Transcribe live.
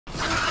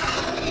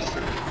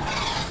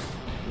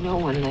No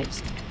one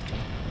lives.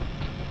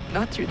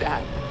 Not through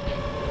that.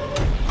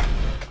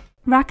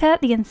 Rakka,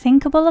 the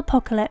unthinkable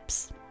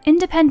apocalypse.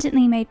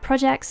 Independently made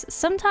projects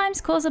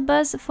sometimes cause a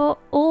buzz for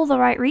all the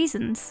right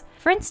reasons.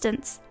 For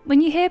instance,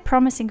 when you hear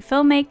promising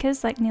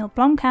filmmakers like Neil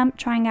Blomkamp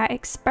trying out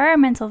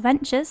experimental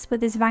ventures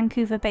with his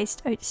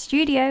Vancouver-based Oats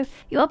Studio,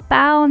 you're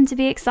bound to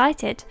be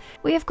excited.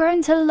 We have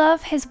grown to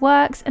love his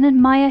works and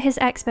admire his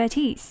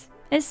expertise,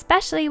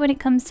 especially when it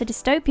comes to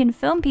dystopian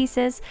film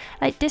pieces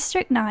like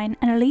District 9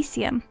 and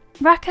Elysium.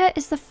 Rakka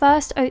is the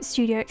first Oats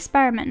Studio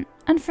experiment,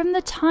 and from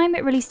the time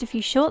it released a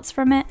few shorts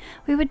from it,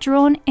 we were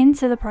drawn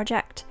into the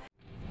project.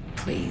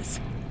 Please,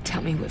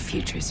 tell me what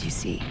futures you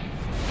see.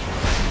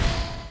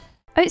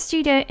 Oats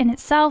Studio in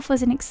itself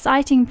was an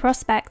exciting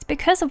prospect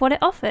because of what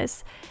it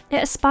offers.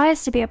 It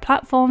aspires to be a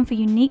platform for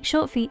unique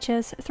short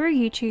features through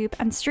YouTube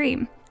and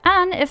stream.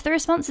 And if the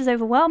response is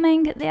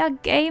overwhelming, they are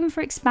game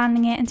for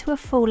expanding it into a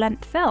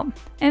full-length film.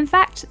 In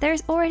fact, there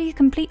is already a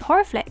complete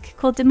horror flick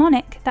called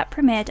Demonic that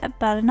premiered at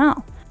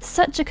Berlinale.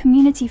 Such a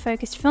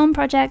community-focused film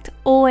project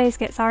always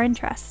gets our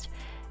interest.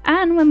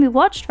 And when we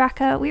watched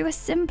Rakka, we were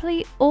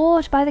simply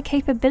awed by the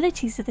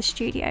capabilities of the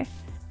studio.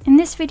 In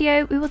this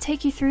video, we will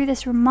take you through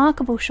this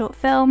remarkable short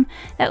film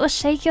that will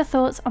shake your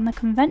thoughts on the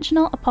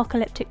conventional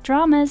apocalyptic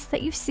dramas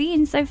that you've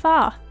seen so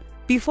far.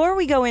 Before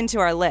we go into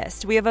our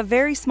list, we have a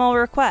very small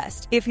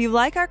request. If you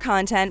like our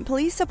content,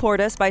 please support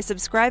us by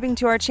subscribing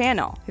to our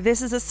channel.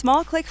 This is a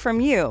small click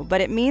from you, but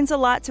it means a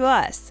lot to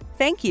us.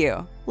 Thank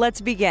you. Let's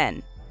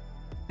begin.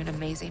 An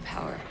amazing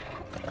power.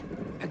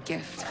 A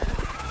gift.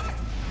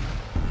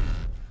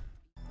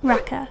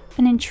 Rakka,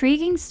 an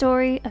intriguing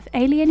story of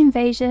alien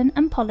invasion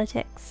and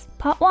politics.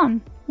 Part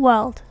 1.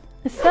 World.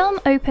 The film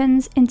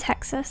opens in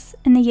Texas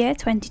in the year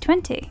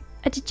 2020.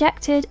 A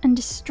dejected and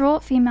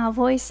distraught female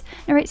voice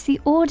narrates the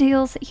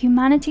ordeals that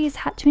humanity has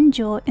had to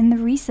endure in the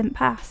recent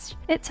past.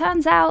 It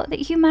turns out that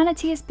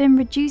humanity has been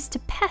reduced to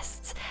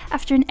pests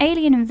after an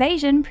alien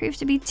invasion proved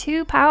to be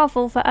too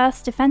powerful for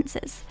Earth's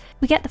defences.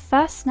 We get the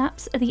first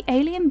snaps of the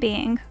alien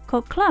being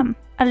called Klum,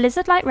 a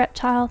lizard-like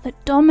reptile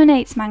that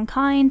dominates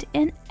mankind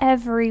in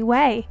every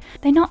way.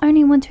 They not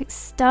only want to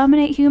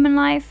exterminate human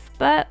life,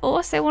 but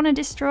also want to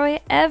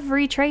destroy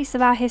every trace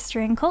of our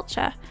history and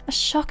culture. A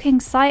shocking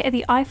sight of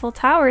the Eiffel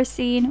Tower is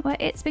seen where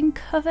it's been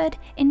covered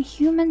in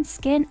human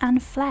skin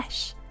and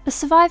flesh. The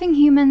surviving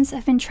humans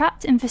have been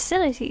trapped in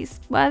facilities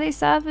where they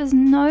serve as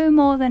no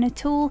more than a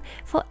tool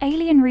for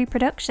alien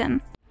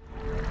reproduction.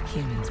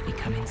 Humans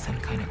becoming some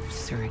kind of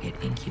surrogate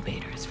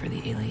incubators for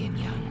the alien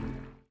young.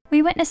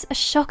 We witness a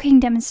shocking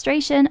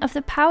demonstration of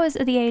the powers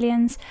of the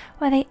aliens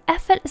where they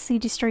effortlessly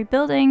destroy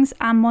buildings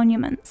and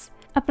monuments.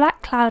 A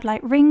black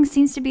cloud-like ring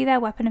seems to be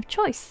their weapon of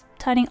choice,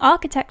 turning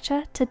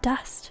architecture to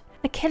dust.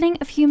 The killing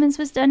of humans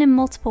was done in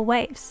multiple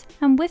waves,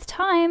 and with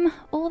time,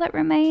 all that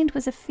remained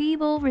was a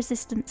feeble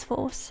resistance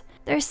force.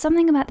 There is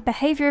something about the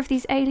behaviour of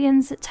these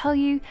aliens that tell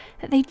you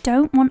that they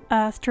don't want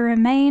Earth to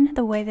remain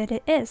the way that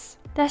it is.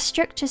 Their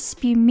structures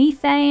spew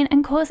methane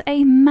and cause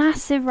a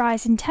massive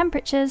rise in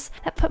temperatures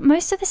that put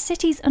most of the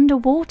cities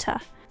underwater.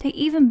 They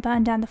even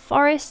burn down the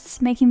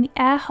forests, making the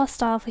air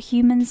hostile for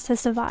humans to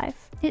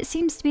survive. It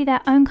seems to be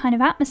their own kind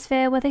of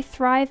atmosphere where they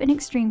thrive in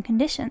extreme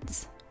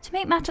conditions. To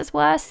make matters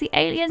worse, the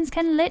aliens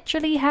can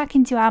literally hack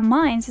into our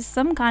minds with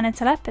some kind of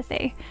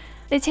telepathy.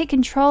 They take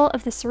control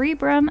of the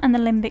cerebrum and the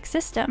limbic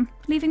system,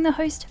 leaving the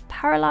host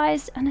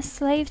paralysed and a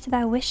slave to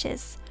their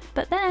wishes.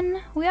 But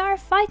then, we are a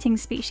fighting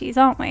species,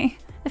 aren't we?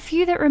 The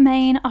few that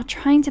remain are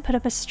trying to put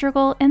up a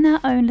struggle in their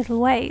own little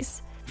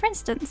ways. For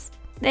instance,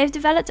 they've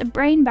developed a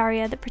brain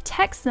barrier that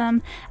protects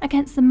them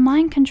against the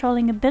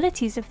mind-controlling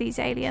abilities of these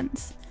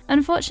aliens.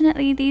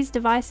 Unfortunately, these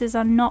devices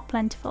are not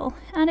plentiful,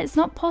 and it's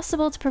not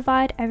possible to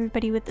provide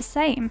everybody with the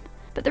same.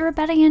 But the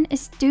rebellion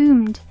is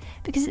doomed,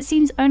 because it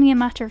seems only a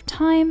matter of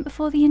time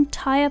before the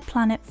entire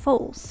planet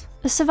falls.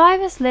 The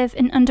survivors live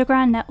in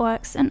underground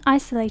networks and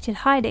isolated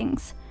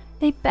hidings.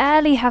 They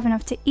barely have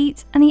enough to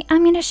eat, and the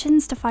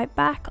ammunitions to fight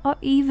back are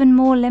even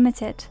more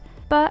limited.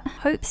 But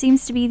hope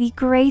seems to be the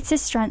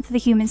greatest strength of the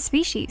human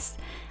species,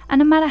 and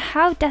no matter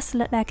how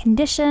desolate their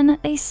condition,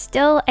 they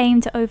still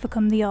aim to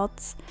overcome the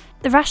odds.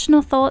 The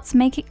rational thoughts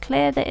make it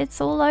clear that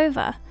it's all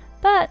over,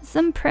 but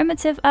some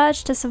primitive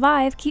urge to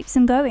survive keeps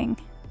them going.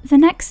 The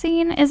next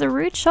scene is a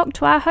rude shock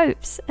to our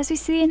hopes, as we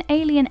see an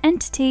alien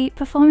entity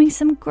performing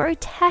some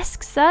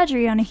grotesque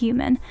surgery on a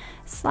human,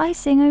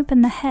 slicing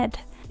open the head.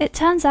 It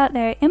turns out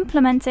they're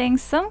implementing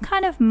some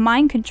kind of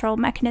mind control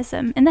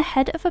mechanism in the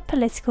head of a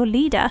political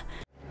leader.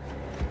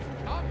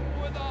 Come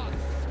with us.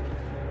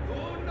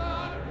 Do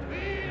not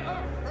be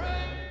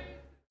afraid.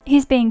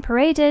 He's being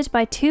paraded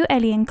by two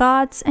alien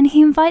guards, and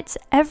he invites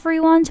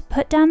everyone to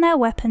put down their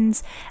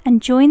weapons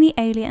and join the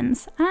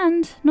aliens,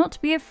 and not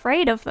to be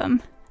afraid of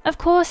them. Of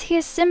course, he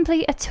is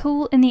simply a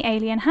tool in the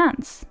alien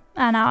hands,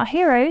 and our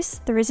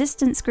heroes, the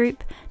resistance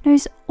group,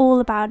 knows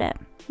all about it.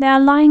 They are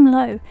lying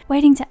low,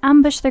 waiting to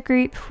ambush the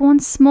group for one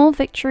small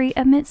victory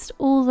amidst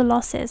all the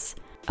losses.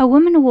 A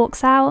woman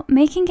walks out,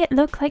 making it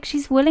look like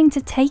she's willing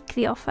to take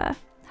the offer.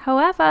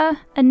 However,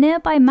 a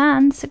nearby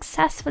man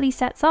successfully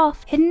sets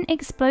off hidden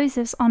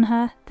explosives on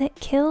her that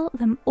kill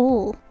them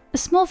all. A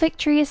small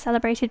victory is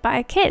celebrated by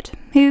a kid,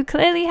 who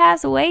clearly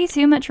has way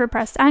too much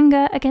repressed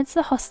anger against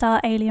the hostile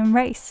alien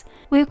race.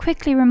 We are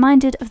quickly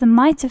reminded of the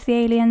might of the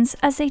aliens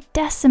as they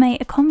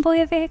decimate a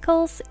convoy of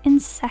vehicles in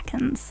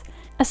seconds.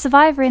 A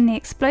survivor in the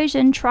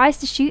explosion tries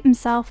to shoot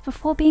himself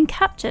before being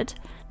captured,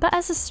 but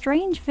has a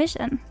strange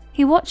vision.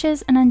 He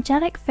watches an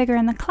angelic figure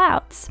in the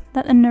clouds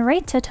that the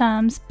narrator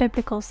terms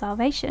biblical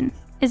salvation.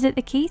 Is it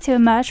the key to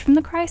emerge from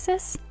the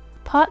crisis?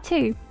 Part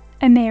 2.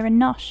 Amir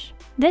and Nosh.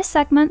 This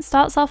segment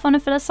starts off on a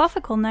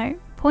philosophical note,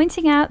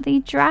 pointing out the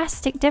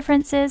drastic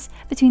differences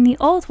between the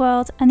old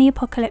world and the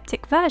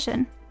apocalyptic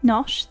version.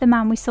 Nosh, the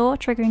man we saw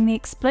triggering the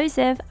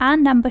explosive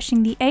and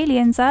ambushing the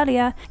aliens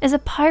earlier, is a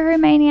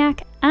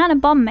pyromaniac and a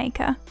bomb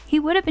maker. He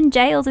would have been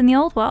jailed in the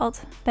old world,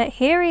 but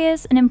here he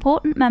is, an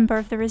important member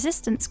of the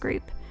resistance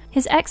group.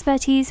 His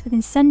expertise with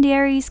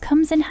incendiaries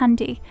comes in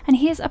handy, and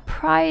he is a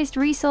prized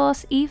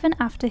resource even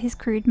after his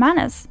crude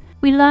manners.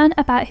 We learn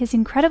about his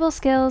incredible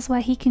skills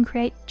where he can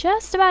create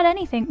just about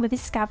anything with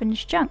his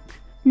scavenged junk.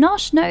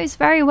 Nosh knows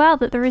very well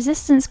that the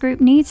resistance group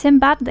needs him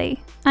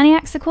badly, and he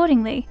acts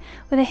accordingly,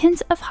 with a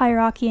hint of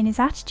hierarchy in his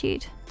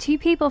attitude. Two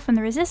people from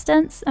the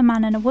resistance, a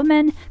man and a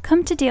woman,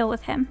 come to deal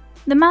with him.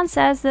 The man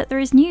says that there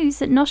is news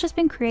that Nosh has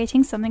been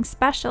creating something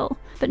special,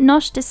 but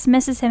Nosh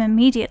dismisses him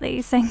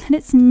immediately, saying that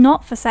it's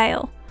not for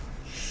sale.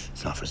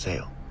 It's not for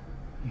sale.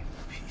 You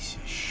piece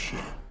of shit.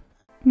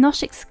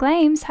 Nosh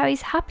exclaims how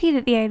he's happy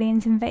that the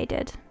aliens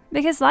invaded,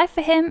 because life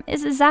for him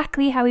is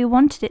exactly how he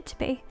wanted it to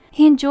be.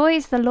 He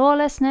enjoys the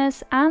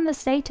lawlessness and the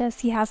status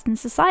he has in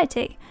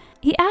society.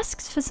 He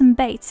asks for some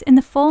bait in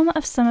the form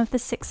of some of the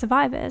 6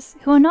 survivors,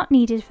 who are not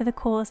needed for the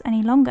cause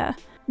any longer.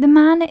 The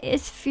man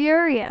is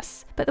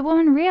furious, but the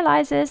woman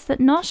realizes that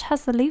Nosh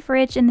has the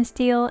leverage in this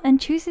deal and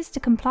chooses to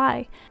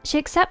comply. She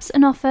accepts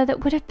an offer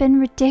that would have been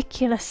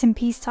ridiculous in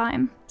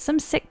peacetime. Some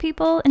sick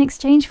people in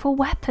exchange for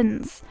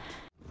weapons.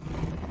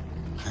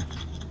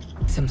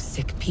 Some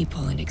sick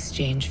people in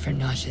exchange for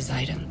Nosh's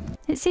item.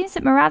 It seems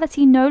that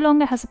morality no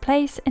longer has a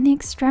place in the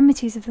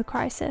extremities of the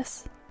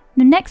crisis.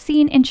 The next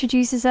scene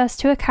introduces us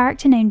to a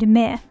character named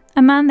Amir,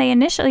 a man they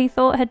initially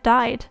thought had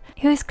died.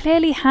 He was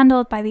clearly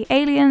handled by the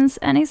aliens,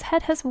 and his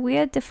head has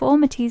weird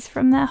deformities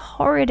from their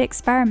horrid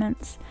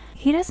experiments.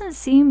 He doesn't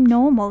seem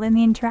normal in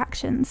the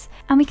interactions,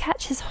 and we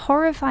catch his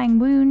horrifying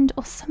wound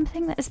or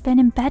something that has been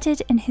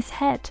embedded in his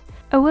head.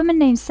 A woman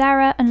named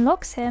Sarah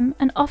unlocks him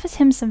and offers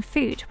him some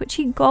food, which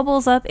he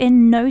gobbles up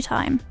in no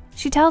time.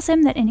 She tells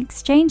him that in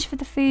exchange for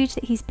the food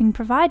that he's been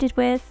provided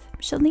with,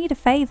 she'll need a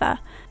favour.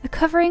 The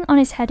covering on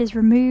his head is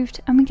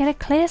removed, and we get a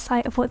clear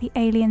sight of what the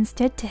aliens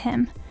did to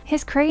him.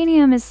 His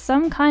cranium is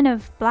some kind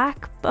of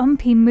black,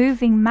 bumpy,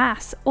 moving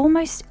mass,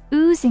 almost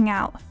oozing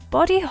out.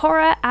 Body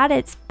horror at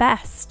its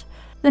best.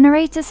 The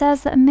narrator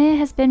says that Amir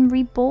has been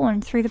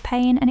reborn through the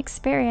pain and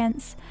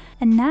experience,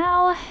 and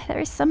now there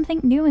is something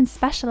new and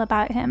special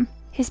about him.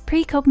 His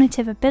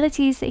precognitive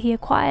abilities that he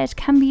acquired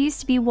can be used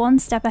to be one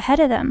step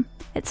ahead of them.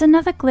 It's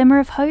another glimmer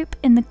of hope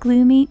in the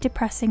gloomy,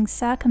 depressing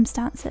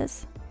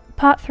circumstances.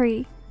 Part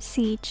 3.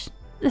 Siege.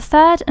 The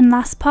third and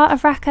last part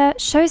of Rakka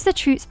shows the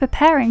troops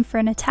preparing for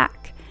an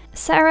attack.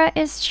 Sarah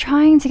is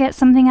trying to get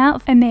something out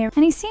of Amir,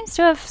 and he seems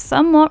to have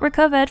somewhat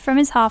recovered from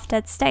his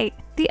half-dead state.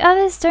 The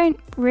others don't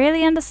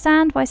really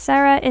understand why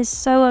Sarah is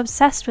so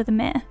obsessed with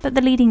Amir, but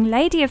the leading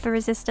lady of the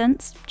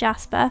resistance,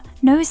 Jasper,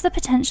 knows the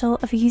potential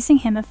of using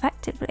him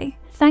effectively.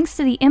 Thanks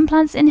to the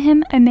implants in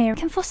him, Amir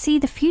can foresee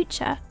the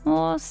future,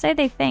 or so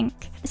they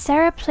think.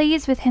 Sarah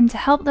pleads with him to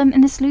help them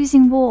in this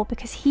losing war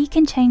because he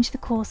can change the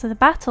course of the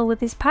battle with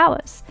his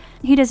powers.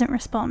 He doesn't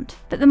respond,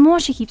 but the more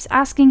she keeps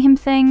asking him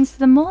things,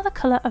 the more the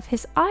colour of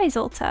his eyes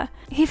alter.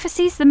 He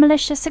foresees the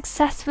militia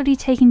successfully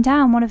taking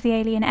down one of the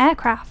alien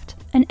aircraft.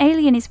 An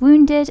alien is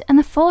wounded and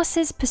the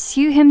forces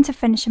pursue him to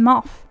finish him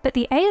off, but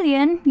the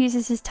alien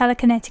uses his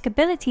telekinetic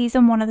abilities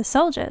on one of the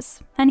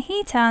soldiers, and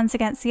he turns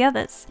against the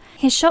others.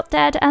 He is shot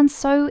dead, and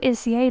so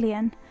is the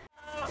alien.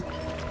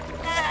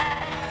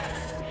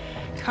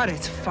 Cut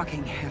its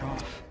fucking head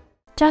off.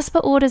 Jasper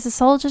orders a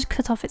soldier to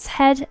cut off its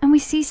head, and we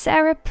see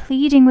Sarah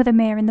pleading with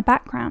Amir in the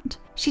background.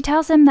 She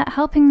tells him that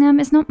helping them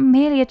is not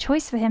merely a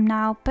choice for him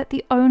now, but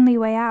the only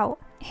way out.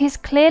 He is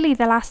clearly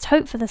the last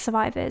hope for the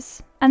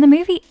survivors, and the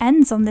movie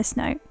ends on this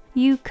note.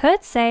 You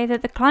could say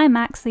that the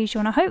climax leaves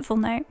you on a hopeful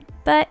note,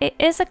 but it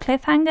is a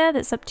cliffhanger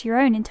that's up to your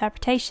own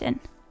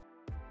interpretation.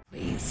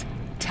 Please,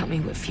 tell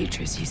me what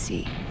futures you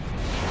see.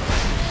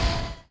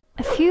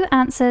 A few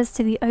answers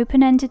to the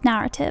open-ended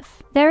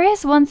narrative. There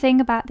is one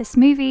thing about this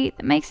movie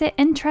that makes it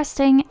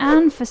interesting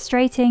and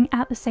frustrating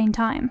at the same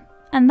time,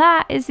 and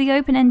that is the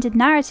open-ended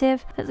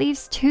narrative that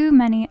leaves too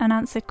many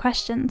unanswered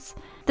questions.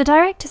 The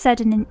director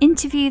said in an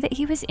interview that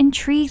he was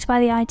intrigued by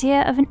the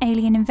idea of an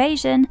alien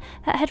invasion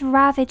that had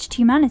ravaged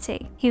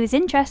humanity. He was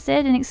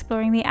interested in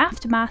exploring the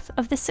aftermath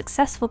of this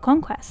successful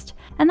conquest,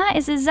 and that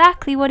is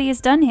exactly what he has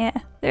done here.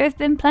 There have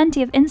been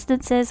plenty of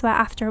instances where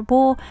after a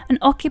war, an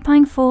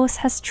occupying force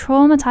has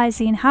traumatized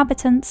the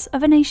inhabitants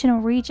of a nation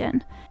or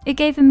region. It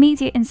gave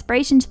immediate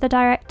inspiration to the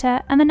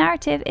director, and the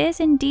narrative is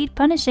indeed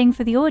punishing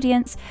for the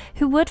audience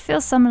who would feel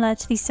similar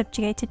to these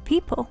subjugated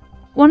people.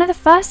 One of the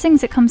first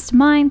things that comes to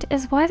mind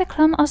is why the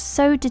Klum are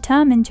so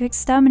determined to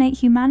exterminate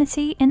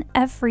humanity in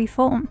every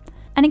form.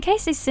 And in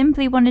case they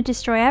simply want to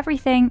destroy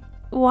everything,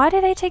 why do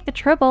they take the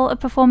trouble of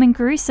performing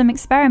gruesome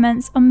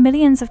experiments on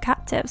millions of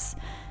captives?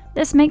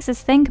 This makes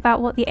us think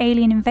about what the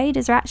alien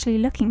invaders are actually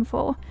looking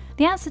for.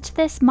 The answer to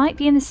this might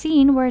be in the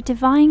scene where a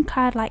divine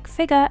cloud-like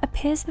figure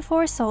appears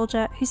before a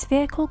soldier whose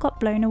vehicle got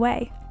blown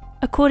away.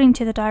 According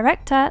to the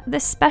director,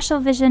 this special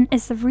vision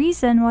is the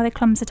reason why the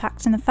Klums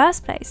attacked in the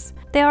first place.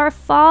 They are a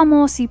far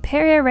more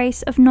superior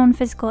race of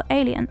non-physical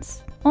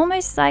aliens,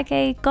 almost like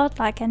a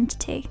godlike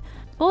entity.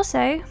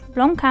 Also,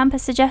 Blomkamp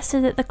has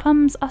suggested that the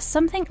Klums are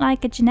something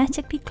like a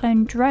genetically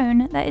cloned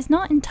drone that is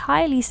not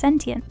entirely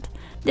sentient.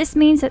 This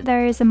means that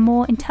there is a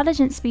more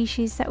intelligent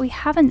species that we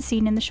haven't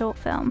seen in the short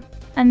film,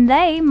 and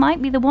they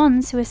might be the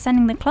ones who are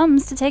sending the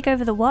Klums to take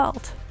over the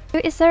world. So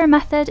is there a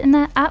method in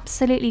their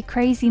absolutely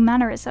crazy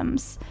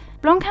mannerisms?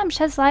 Blomkamp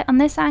sheds light on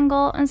this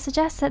angle and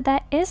suggests that there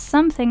is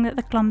something that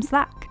the Klums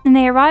lack, and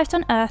they arrived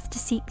on Earth to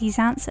seek these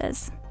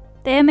answers.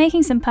 They are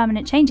making some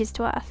permanent changes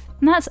to Earth,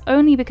 and that's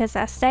only because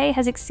their stay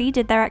has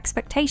exceeded their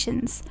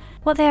expectations.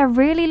 What they are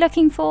really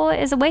looking for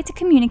is a way to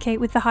communicate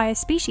with the higher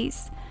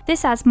species.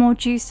 This adds more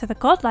juice to the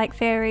godlike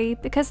theory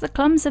because the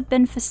Klums have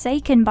been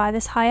forsaken by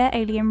this higher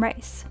alien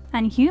race,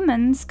 and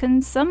humans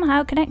can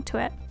somehow connect to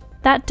it.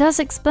 That does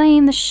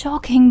explain the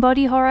shocking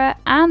body horror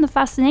and the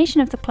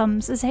fascination of the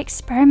Klums as they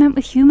experiment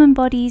with human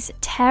bodies,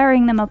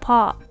 tearing them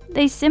apart.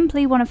 They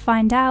simply want to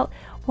find out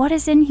what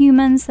is in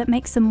humans that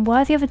makes them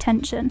worthy of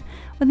attention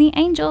when the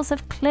angels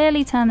have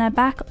clearly turned their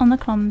back on the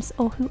Klums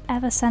or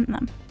whoever sent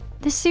them.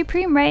 This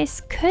supreme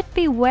race could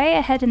be way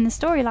ahead in the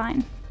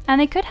storyline,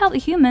 and they could help the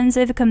humans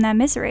overcome their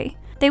misery.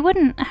 They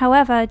wouldn't,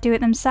 however, do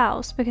it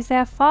themselves because they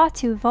are far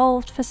too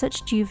evolved for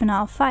such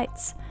juvenile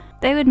fights.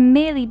 They would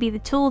merely be the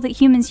tool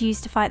that humans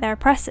use to fight their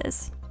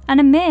oppressors,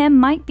 and Amir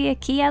might be a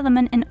key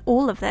element in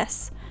all of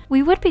this.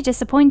 We would be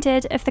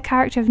disappointed if the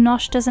character of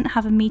Nosh doesn't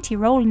have a meaty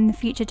role in the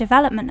future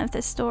development of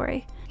this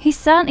story. He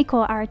certainly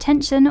caught our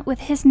attention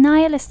with his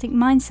nihilistic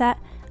mindset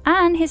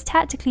and his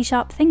tactically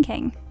sharp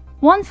thinking.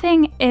 One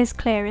thing is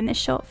clear in this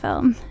short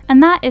film,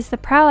 and that is the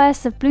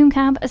prowess of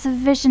Blomkamp as a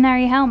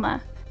visionary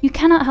helmer. You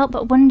cannot help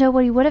but wonder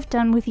what he would have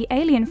done with the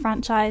Alien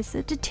franchise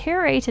that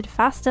deteriorated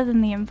faster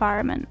than the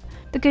environment.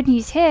 The good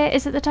news here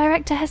is that the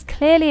director has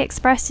clearly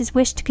expressed his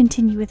wish to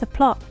continue with the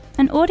plot,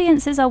 and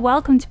audiences are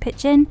welcome to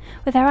pitch in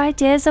with their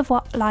ideas of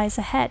what lies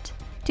ahead.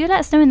 Do let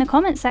us know in the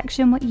comments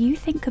section what you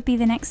think could be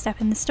the next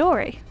step in the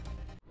story.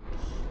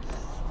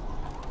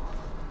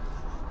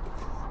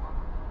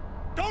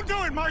 Don't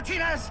do it,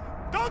 Martinez!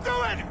 Don't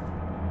do it!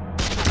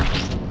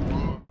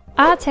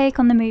 Our take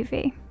on the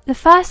movie. The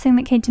first thing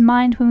that came to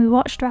mind when we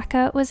watched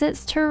Rakka was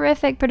its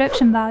terrific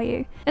production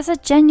value. It's a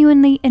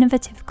genuinely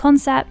innovative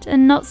concept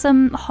and not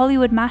some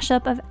Hollywood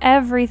mashup of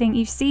everything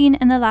you've seen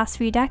in the last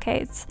few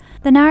decades.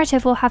 The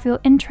narrative will have your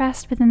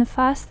interest within the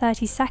first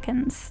 30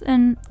 seconds,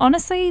 and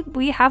honestly,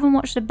 we haven't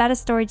watched a better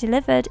story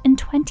delivered in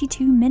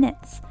 22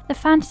 minutes. The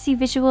fantasy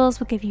visuals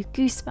will give you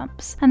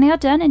goosebumps, and they are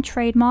done in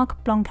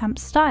trademark Blomkamp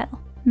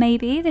style.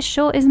 Maybe this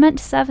short is meant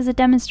to serve as a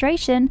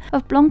demonstration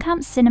of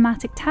Blomkamp's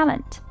cinematic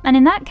talent, and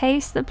in that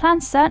case, the plan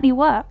certainly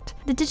worked.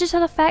 The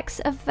digital effects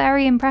are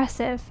very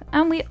impressive,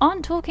 and we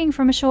aren't talking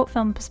from a short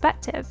film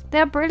perspective. They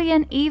are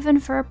brilliant even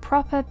for a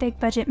proper big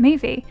budget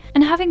movie,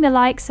 and having the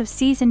likes of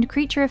seasoned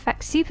creature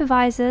effects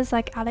supervisors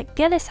like Alec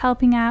Gillis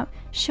helping out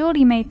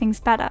surely made things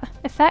better.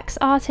 Effects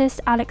artist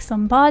Alex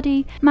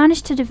Lombardi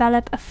managed to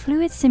develop a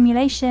fluid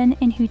simulation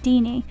in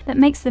Houdini that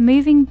makes the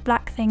moving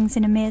black things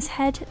in Amir's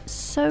head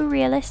so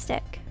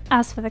realistic.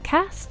 As for the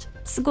cast,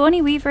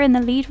 Sigourney Weaver in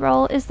the lead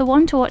role is the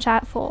one to watch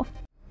out for.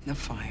 The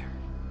fire.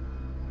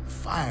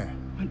 Fire.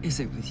 What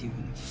is it with you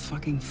and the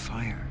fucking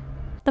fire?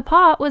 The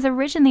part was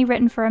originally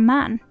written for a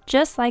man,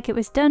 just like it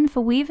was done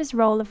for Weaver's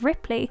role of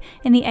Ripley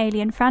in the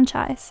Alien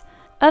franchise.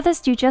 Others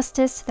do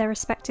justice to their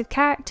respective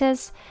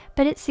characters,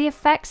 but it's the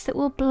effects that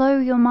will blow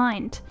your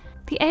mind.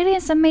 The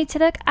aliens are made to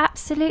look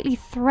absolutely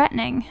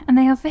threatening, and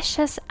they are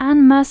vicious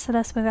and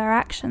merciless with their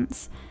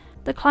actions.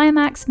 The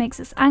climax makes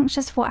us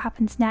anxious for what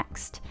happens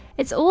next.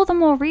 It's all the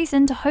more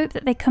reason to hope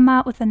that they come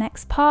out with the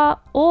next part,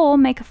 or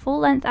make a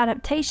full-length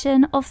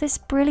adaptation of this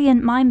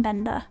brilliant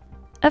mindbender.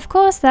 Of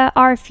course, there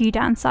are a few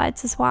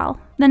downsides as well.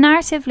 The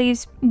narrative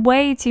leaves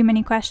way too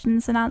many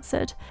questions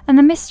unanswered, and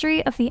the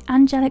mystery of the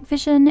angelic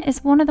vision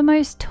is one of the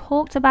most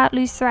talked about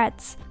loose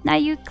threads. Now,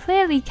 you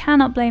clearly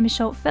cannot blame a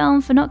short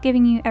film for not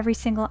giving you every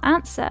single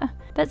answer,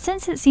 but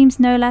since it seems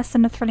no less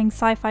than a thrilling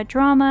sci-fi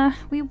drama,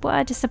 we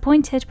were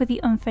disappointed with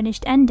the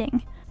unfinished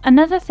ending.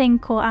 Another thing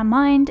caught our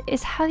mind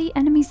is how the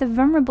enemies are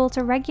vulnerable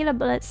to regular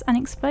bullets and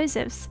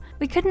explosives.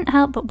 We couldn't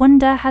help but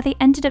wonder how they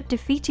ended up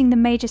defeating the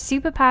major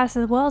superpowers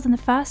of the world in the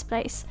first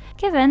place,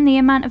 given the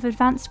amount of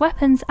advanced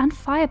weapons and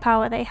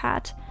firepower they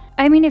had.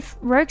 I mean, if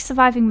rogue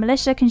surviving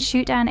militia can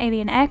shoot down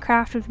alien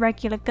aircraft with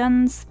regular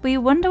guns, we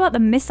wonder what the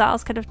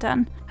missiles could have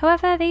done.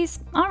 However, these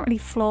aren't really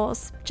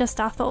flaws, just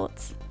our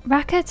thoughts.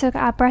 Rakka took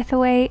our breath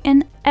away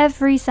in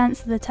every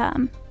sense of the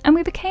term, and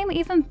we became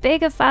even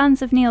bigger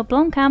fans of Neil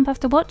Blomkamp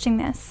after watching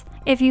this.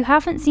 If you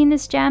haven't seen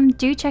this gem,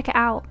 do check it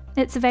out.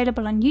 It's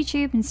available on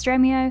YouTube and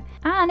Stremio,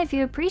 and if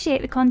you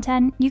appreciate the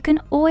content, you can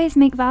always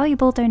make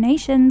valuable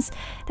donations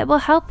that will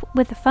help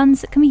with the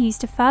funds that can be used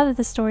to further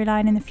the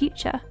storyline in the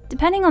future.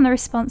 Depending on the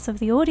response of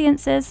the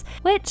audiences,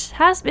 which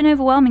has been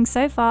overwhelming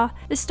so far,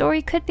 the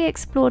story could be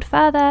explored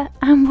further,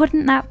 and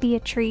wouldn't that be a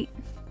treat?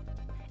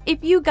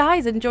 If you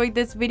guys enjoyed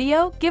this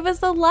video, give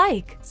us a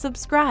like,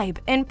 subscribe,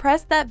 and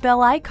press that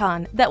bell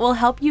icon that will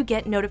help you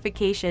get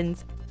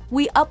notifications.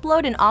 We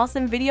upload an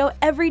awesome video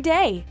every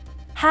day.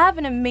 Have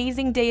an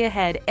amazing day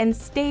ahead and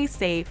stay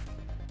safe.